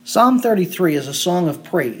Psalm 33 is a song of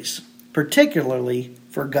praise, particularly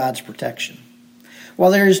for God's protection.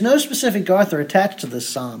 While there is no specific author attached to this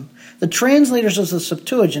psalm, the translators of the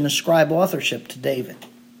Septuagint ascribe authorship to David.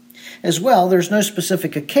 As well, there is no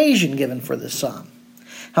specific occasion given for this psalm.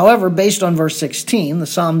 However, based on verse 16, the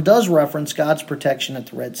psalm does reference God's protection at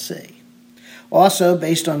the Red Sea. Also,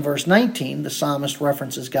 based on verse 19, the psalmist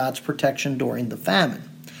references God's protection during the famine.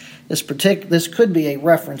 This could be a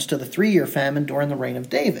reference to the 3-year famine during the reign of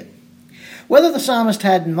David. Whether the psalmist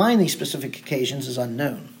had in mind these specific occasions is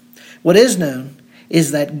unknown. What is known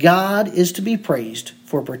is that God is to be praised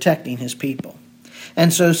for protecting his people.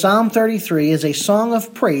 And so Psalm 33 is a song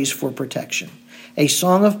of praise for protection. A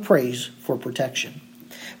song of praise for protection.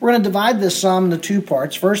 We're going to divide this psalm into 2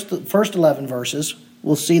 parts. First, the first 11 verses,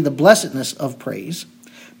 we'll see the blessedness of praise.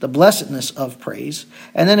 The blessedness of praise.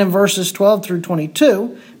 And then in verses 12 through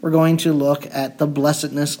 22, we're going to look at the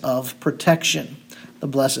blessedness of protection. The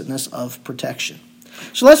blessedness of protection.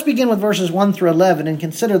 So let's begin with verses 1 through 11 and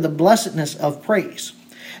consider the blessedness of praise.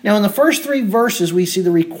 Now in the first 3 verses, we see the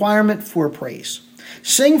requirement for praise.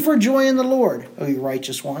 Sing for joy in the Lord, O you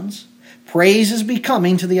righteous ones. Praise is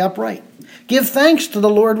becoming to the upright. Give thanks to the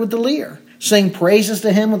Lord with the lyre. Sing praises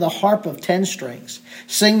to him with a harp of 10 strings.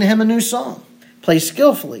 Sing to him a new song. Play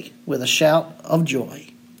skillfully with a shout of joy.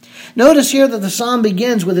 Notice here that the psalm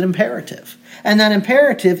begins with an imperative. And that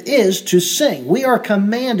imperative is to sing. We are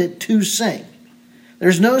commanded to sing.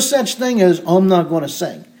 There's no such thing as, I'm not going to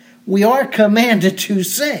sing. We are commanded to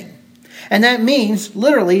sing. And that means,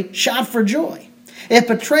 literally, shout for joy. It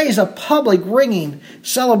portrays a public ringing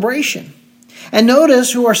celebration. And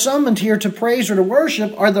notice who are summoned here to praise or to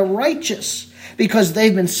worship are the righteous, because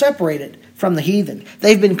they've been separated from the heathen.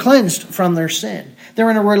 They've been cleansed from their sin. They're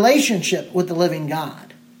in a relationship with the living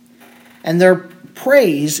God. And their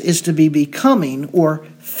praise is to be becoming or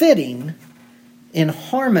fitting in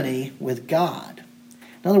harmony with God.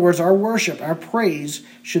 In other words, our worship, our praise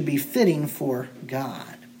should be fitting for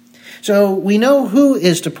God. So we know who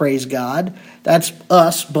is to praise God. That's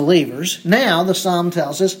us, believers. Now the psalm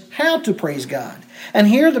tells us how to praise God. And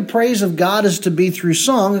here the praise of God is to be through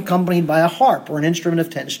song accompanied by a harp or an instrument of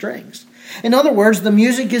 10 strings. In other words, the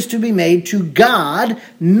music is to be made to God,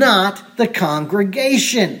 not the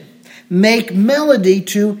congregation. Make melody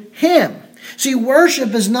to him. See,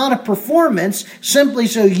 worship is not a performance simply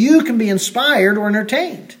so you can be inspired or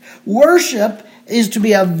entertained. Worship is to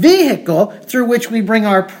be a vehicle through which we bring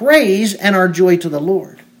our praise and our joy to the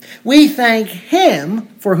Lord. We thank him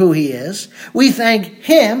for who he is. We thank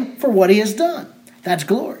him for what he has done. That's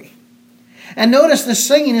glory. And notice the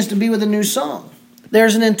singing is to be with a new song.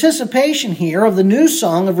 There's an anticipation here of the new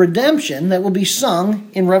song of redemption that will be sung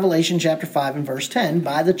in Revelation chapter 5 and verse 10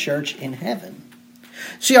 by the church in heaven.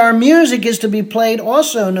 See, our music is to be played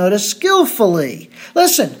also, notice, skillfully.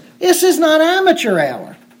 Listen, this is not amateur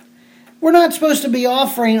hour. We're not supposed to be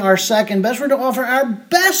offering our second best. We're to offer our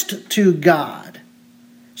best to God.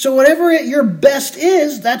 So whatever your best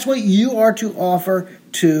is, that's what you are to offer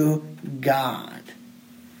to God.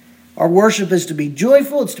 Our worship is to be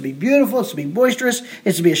joyful, it's to be beautiful, it's to be boisterous,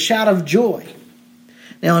 it's to be a shout of joy.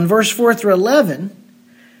 Now in verse 4 through 11,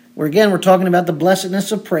 we're talking about the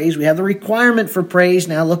blessedness of praise. We have the requirement for praise.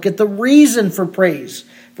 Now look at the reason for praise.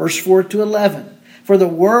 Verse 4 to 11. For the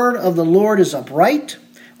word of the Lord is upright.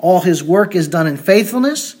 All his work is done in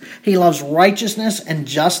faithfulness. He loves righteousness and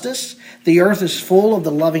justice. The earth is full of the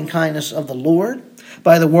loving kindness of the Lord.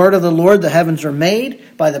 By the word of the Lord the heavens are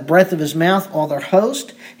made. By the breath of his mouth all their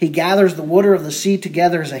host. He gathers the water of the sea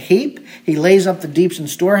together as a heap. He lays up the deeps in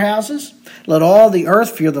storehouses. Let all the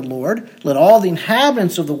earth fear the Lord. Let all the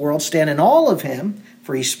inhabitants of the world stand in awe of him.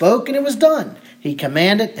 For he spoke and it was done. He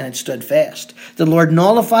commanded and it stood fast. The Lord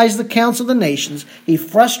nullifies the counsel of the nations. He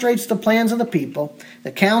frustrates the plans of the people.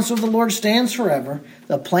 The counsel of the Lord stands forever.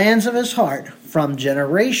 The plans of his heart from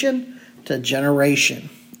generation to generation.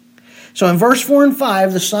 So in verse 4 and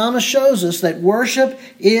 5, the psalmist shows us that worship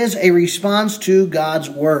is a response to God's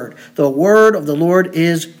word. The word of the Lord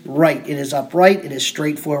is right. It is upright. It is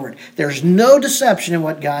straightforward. There's no deception in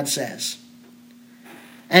what God says.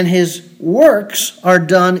 And his works are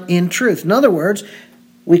done in truth. In other words,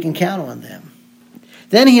 we can count on them.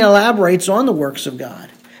 Then he elaborates on the works of God,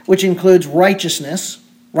 which includes righteousness.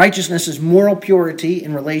 Righteousness is moral purity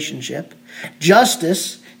in relationship.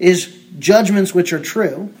 Justice is judgments which are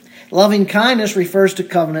true. Loving kindness refers to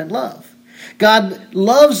covenant love. God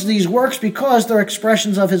loves these works because they're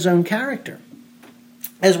expressions of his own character.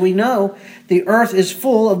 As we know, the earth is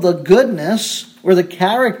full of the goodness or the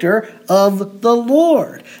character of the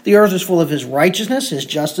Lord. The earth is full of his righteousness, his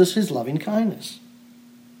justice, his loving kindness.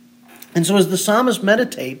 And so as the psalmist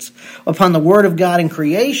meditates upon the word of God in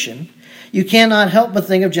creation, you cannot help but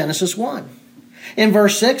think of Genesis 1. In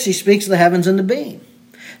verse 6, he speaks of the heavens and the being.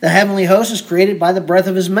 The heavenly host is created by the breath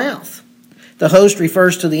of his mouth. The host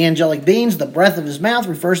refers to the angelic beings. The breath of his mouth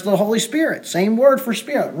refers to the Holy Spirit. Same word for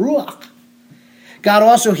spirit, ruach. God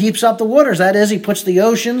also heaps up the waters. That is, he puts the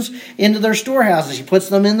oceans into their storehouses. He puts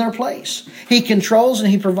them in their place. He controls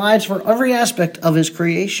and he provides for every aspect of his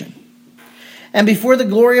creation. And before the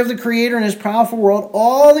glory of the Creator and his powerful world,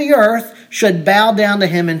 all the earth should bow down to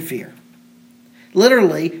him in fear.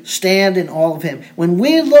 Literally, stand in awe of him. When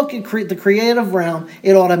we look at the creative realm,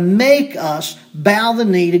 it ought to make us bow the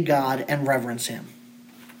knee to God and reverence him.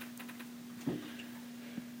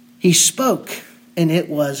 He spoke, and it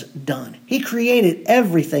was done. He created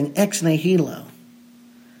everything ex nihilo.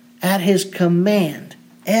 At his command,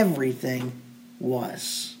 everything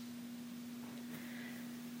was.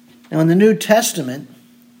 Now, in the New Testament,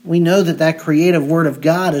 we know that creative word of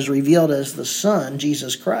God is revealed as the Son,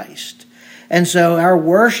 Jesus Christ. And so our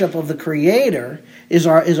worship of the Creator is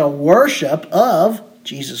a worship of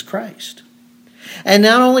Jesus Christ. And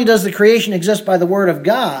not only does the creation exist by the word of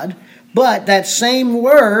God, but that same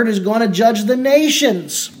word is going to judge the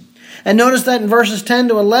nations. And notice that in verses 10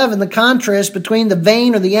 to 11, the contrast between the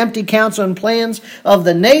vain or the empty counsel and plans of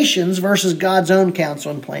the nations versus God's own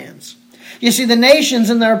counsel and plans. You see, the nations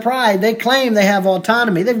in their pride, they claim they have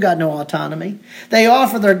autonomy. They've got no autonomy. They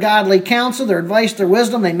offer their godly counsel, their advice, their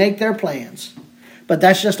wisdom. They make their plans. But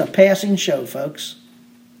that's just a passing show, folks.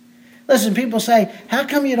 Listen, people say, how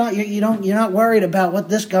come you're not worried about what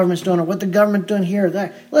this government's doing or what the government's doing here or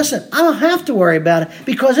there? Listen, I don't have to worry about it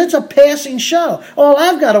because it's a passing show. All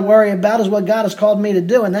I've got to worry about is what God has called me to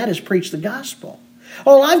do, and that is preach the gospel.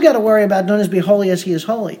 All I've got to worry about doing is be holy as he is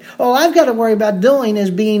holy. All I've got to worry about doing is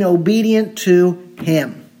being obedient to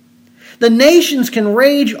him. The nations can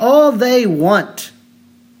rage all they want,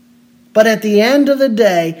 but at the end of the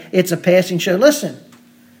day, it's a passing show. Listen,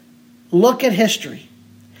 look at history.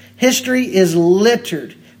 History is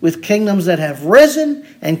littered with kingdoms that have risen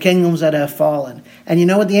and kingdoms that have fallen. And you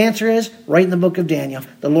know what the answer is? Right in the book of Daniel.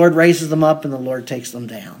 The Lord raises them up and the Lord takes them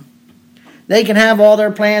down. They can have all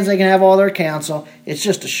their plans. They can have all their counsel. It's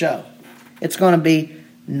just a show. It's going to be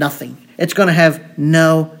nothing. It's going to have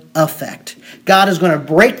no effect. God is going to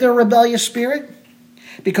break their rebellious spirit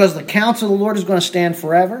because the counsel of the Lord is going to stand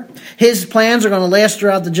forever. His plans are going to last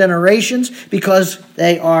throughout the generations because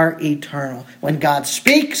they are eternal. When God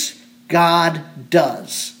speaks, God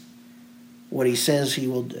does what he says he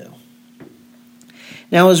will do.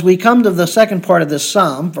 Now, as we come to the second part of this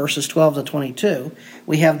psalm, verses 12 to 22,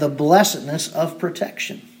 we have the blessedness of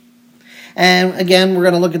protection. And again, we're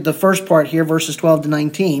going to look at the first part here, verses 12 to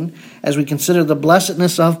 19. As we consider the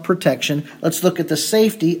blessedness of protection, let's look at the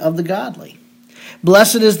safety of the godly.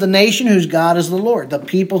 Blessed is the nation whose God is the Lord, the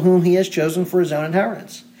people whom he has chosen for his own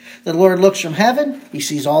inheritance. The Lord looks from heaven, he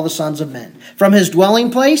sees all the sons of men. From his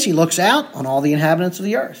dwelling place, he looks out on all the inhabitants of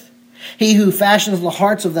the earth. He who fashions the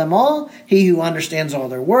hearts of them all, he who understands all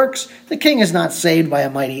their works. The king is not saved by a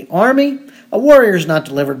mighty army. A warrior is not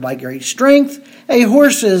delivered by great strength. A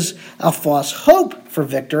horse is a false hope for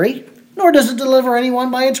victory, nor does it deliver anyone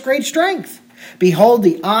by its great strength. Behold,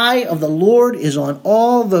 the eye of the Lord is on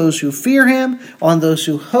all those who fear him, on those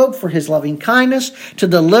who hope for his loving kindness, to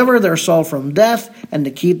deliver their soul from death and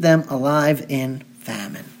to keep them alive in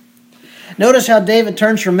famine. Notice how David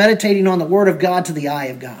turns from meditating on the word of God to the eye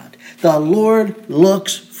of God. The Lord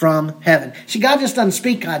looks from heaven. See, God just doesn't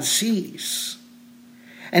speak, God sees.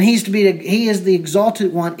 And he is the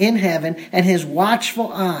exalted one in heaven, and his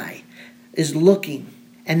watchful eye is looking.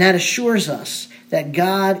 And that assures us that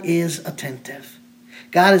God is attentive.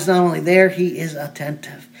 God is not only there, he is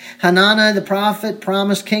attentive. Hananiah the prophet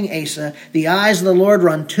promised King Asa, the eyes of the Lord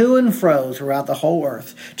run to and fro throughout the whole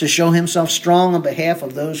earth to show himself strong on behalf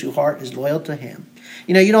of those whose heart is loyal to him.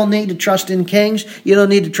 You know, you don't need to trust in kings. You don't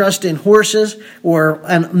need to trust in horses or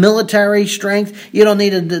military strength. You don't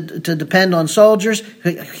need to depend on soldiers.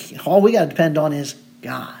 All we got to depend on is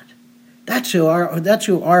God. That's who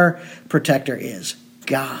our protector is,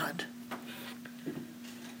 God.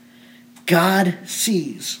 God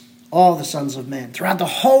sees all the sons of men throughout the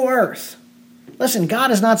whole earth. Listen, God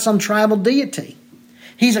is not some tribal deity.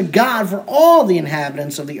 He's a God for all the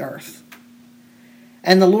inhabitants of the earth.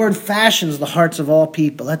 And the Lord fashions the hearts of all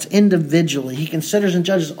people. That's individually. He considers and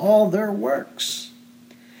judges all their works.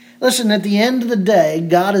 Listen, at the end of the day,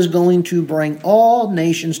 God is going to bring all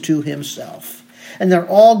nations to himself. And they're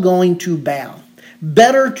all going to bow.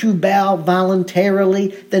 Better to bow voluntarily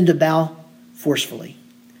than to bow forcefully.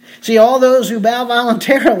 See, all those who bow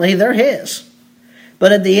voluntarily, they're his.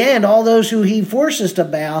 But at the end, all those who he forces to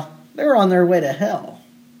bow, They're on their way to hell.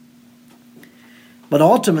 But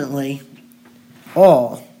ultimately,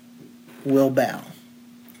 all will bow.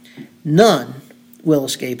 None will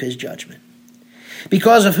escape his judgment.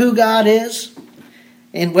 Because of who God is,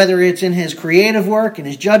 and whether it's in his creative work, in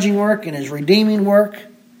his judging work, in his redeeming work,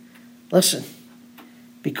 listen,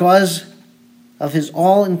 because of his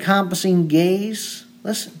all-encompassing gaze,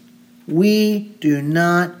 listen, we do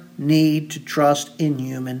not need to trust in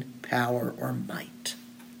human power or might.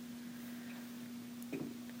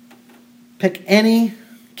 Pick any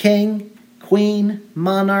king, queen,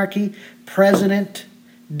 monarchy, president,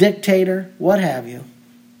 dictator, what have you.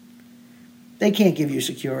 They can't give you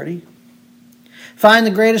security. Find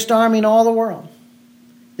the greatest army in all the world.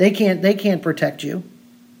 They can't protect you.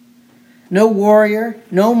 No warrior,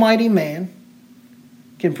 no mighty man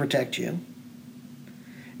can protect you.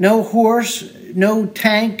 No horse, no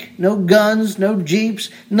tank, no guns, no jeeps,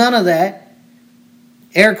 none of that,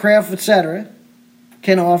 aircraft, etc.,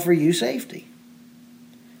 can offer you safety.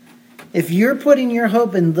 If you're putting your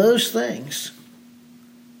hope in those things,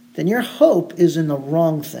 then your hope is in the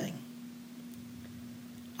wrong thing.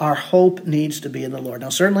 Our hope needs to be in the Lord. Now,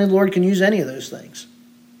 certainly the Lord can use any of those things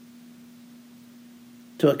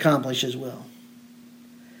to accomplish his will.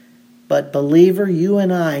 But believer, you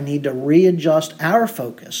and I need to readjust our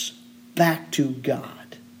focus back to God.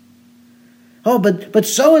 Oh, but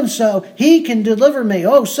so-and-so, he can deliver me.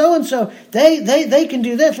 Oh, so-and-so, they can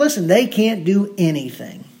do this. Listen, they can't do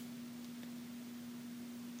anything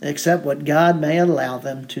except what God may allow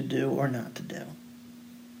them to do or not to do.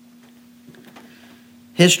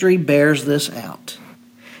 History bears this out.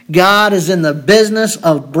 God is in the business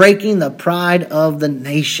of breaking the pride of the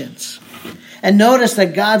nations. And notice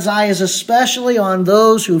that God's eye is especially on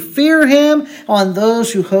those who fear him, on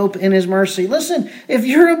those who hope in his mercy. Listen, if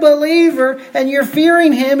you're a believer and you're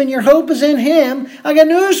fearing him and your hope is in him, I got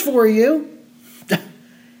news for you.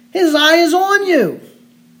 His eye is on you.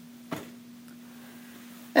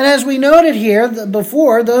 And as we noted here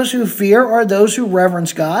before, those who fear are those who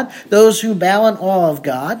reverence God, those who bow in awe of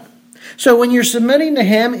God. So when you're submitting to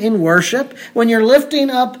him in worship, when you're lifting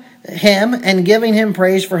up him and giving him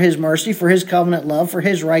praise for his mercy, for his covenant love, for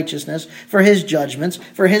his righteousness, for his judgments,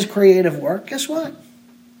 for his creative work, guess what?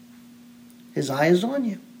 His eye is on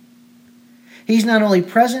you. He's not only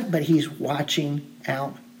present, but he's watching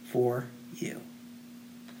out for you.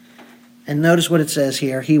 And notice what it says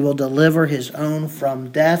here. He will deliver his own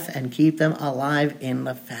from death and keep them alive in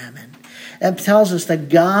the famine. That tells us that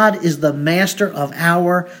God is the master of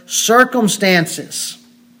our circumstances.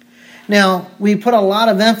 Now, we put a lot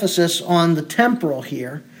of emphasis on the temporal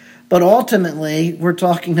here, but ultimately we're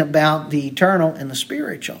talking about the eternal and the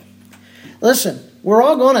spiritual. Listen, we're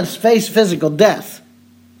all going to face physical death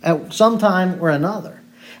at some time or another.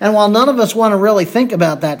 And while none of us want to really think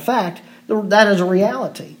about that fact, that is a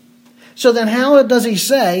reality. So then how does he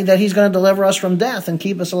say that he's going to deliver us from death and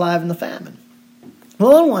keep us alive in the famine?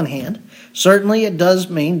 Well, on one hand, certainly it does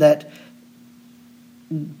mean that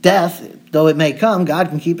death, though it may come, God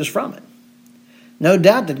can keep us from it. No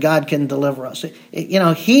doubt that God can deliver us.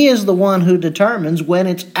 He is the one who determines when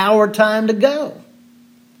it's our time to go.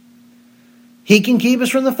 He can keep us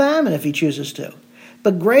from the famine if he chooses to.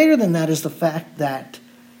 But greater than that is the fact that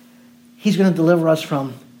he's going to deliver us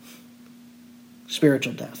from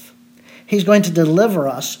spiritual death. He's going to deliver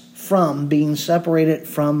us from being separated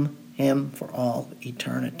from him for all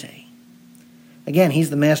eternity. Again, he's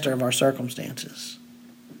the master of our circumstances.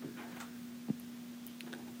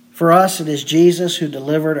 For us, it is Jesus who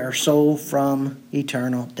delivered our soul from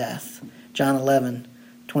eternal death. John 11,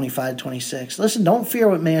 25-26. Listen, don't fear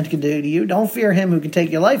what man can do to you. Don't fear him who can take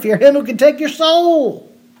your life. Fear him who can take your soul.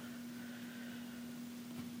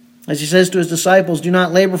 As he says to his disciples, do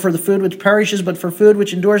not labor for the food which perishes, but for food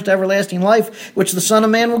which endures to everlasting life, which the Son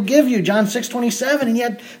of Man will give you. John 6:27. And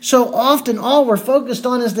yet, so often, all we're focused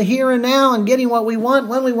on is the here and now and getting what we want,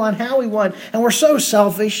 when we want, how we want. And we're so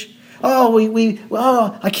selfish.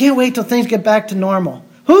 I can't wait till things get back to normal.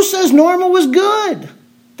 Who says normal was good?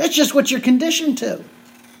 That's just what you're conditioned to.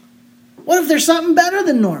 What if there's something better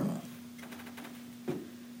than normal?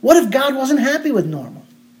 What if God wasn't happy with normal?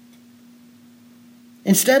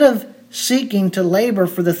 Instead of seeking to labor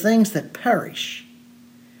for the things that perish,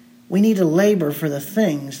 we need to labor for the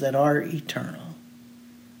things that are eternal.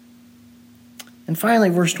 And finally,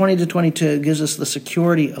 verse 20-22 gives us the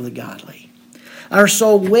security of the godly. Our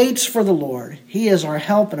soul waits for the Lord. He is our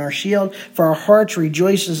help and our shield, for our hearts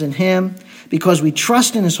rejoices in him, because we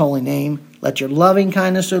trust in his holy name. Let your loving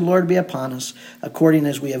kindness, O Lord, be upon us, according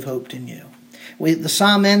as we have hoped in you. The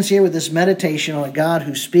psalm ends here with this meditation on a God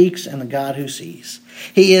who speaks and a God who sees.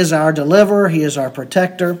 He is our deliverer. He is our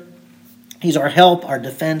protector. He's our help, our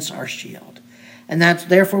defense, our shield. And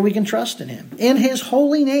therefore we can trust in him, in his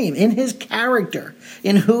holy name, in his character,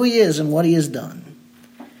 in who he is and what he has done.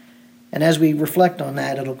 And as we reflect on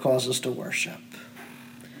that, it'll cause us to worship.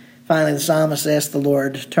 Finally, the psalmist asked the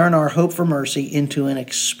Lord, turn our hope for mercy into an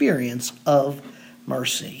experience of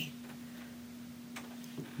mercy.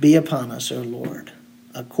 Be upon us, O Lord,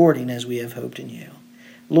 according as we have hoped in you.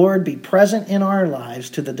 Lord, be present in our lives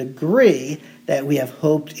to the degree that we have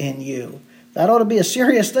hoped in you. That ought to be a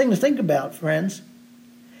serious thing to think about, friends.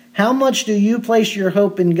 How much do you place your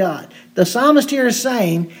hope in God? The psalmist here is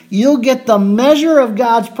saying you'll get the measure of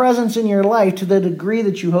God's presence in your life to the degree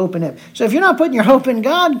that you hope in him. So if you're not putting your hope in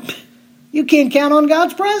God, you can't count on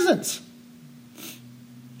God's presence.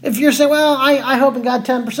 If you're saying, well, I hope in God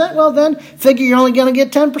 10%, well then figure you're only going to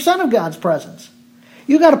get 10% of God's presence.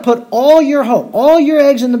 You got to put all your hope, all your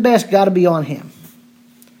eggs in the basket got to be on him.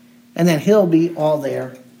 And then he'll be all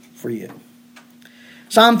there for you.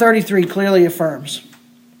 Psalm 33 clearly affirms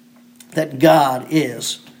that God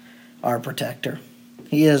is our protector.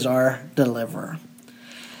 He is our deliverer.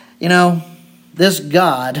 You know, this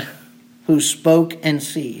God who spoke and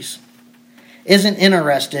sees isn't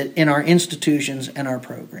interested in our institutions and our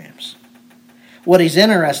programs. What he's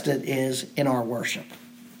interested is in our worship.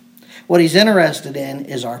 What he's interested in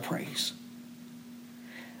is our praise.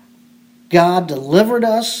 God delivered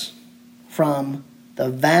us from the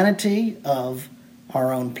vanity of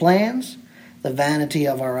our own plans, the vanity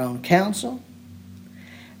of our own counsel,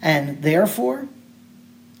 and therefore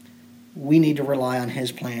we need to rely on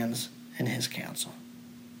his plans and his counsel.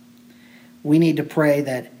 We need to pray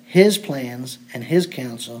that his plans and his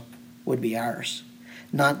counsel would be ours.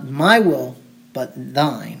 Not my will, but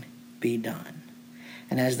thine be done.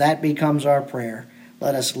 And as that becomes our prayer,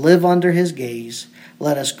 let us live under his gaze.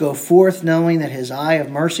 Let us go forth knowing that his eye of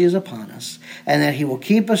mercy is upon us, and that he will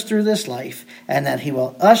keep us through this life, and that he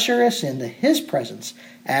will usher us into his presence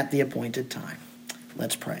at the appointed time.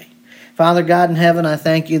 Let's pray. Father God in heaven, I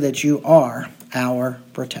thank you that you are our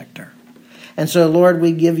protector. And so, Lord,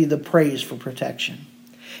 we give you the praise for protection.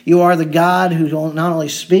 You are the God who not only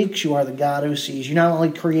speaks, you are the God who sees. You not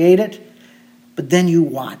only create it, but then you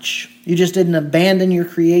watch. You just didn't abandon your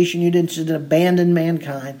creation. You didn't abandon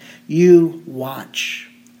mankind. You watch.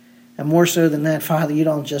 And more so than that, Father, you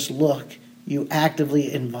don't just look. You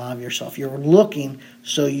actively involve yourself. You're looking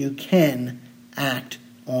so you can act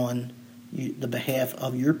on the behalf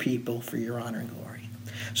of your people for your honor and glory.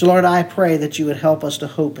 So, Lord, I pray that you would help us to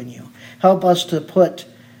hope in you. Help us to put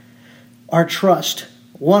our trust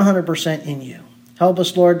 100% in you. Help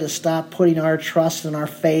us, Lord, to stop putting our trust and our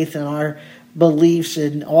faith and our beliefs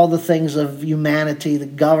in all the things of humanity, the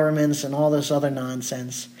governments, and all this other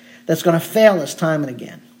nonsense that's going to fail us time and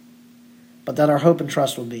again. But that our hope and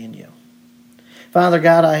trust will be in you. Father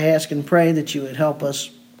God, I ask and pray that you would help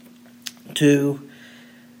us to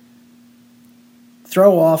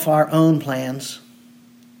throw off our own plans,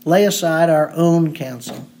 lay aside our own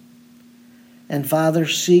counsel, and Father,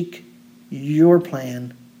 seek your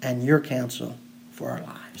plan and your counsel for our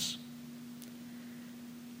lives.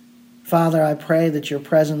 Father, I pray that your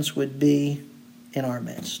presence would be in our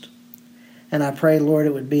midst. And I pray, Lord,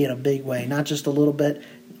 it would be in a big way, not just a little bit,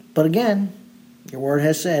 but again, your word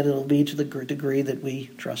has said it'll be to the degree that we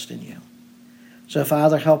trust in you. So,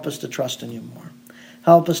 Father, help us to trust in you more.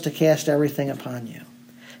 Help us to cast everything upon you.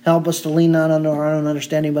 Help us to lean not on our own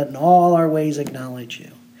understanding, but in all our ways acknowledge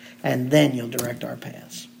you. And then you'll direct our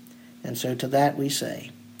paths. And so to that we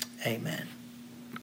say, amen.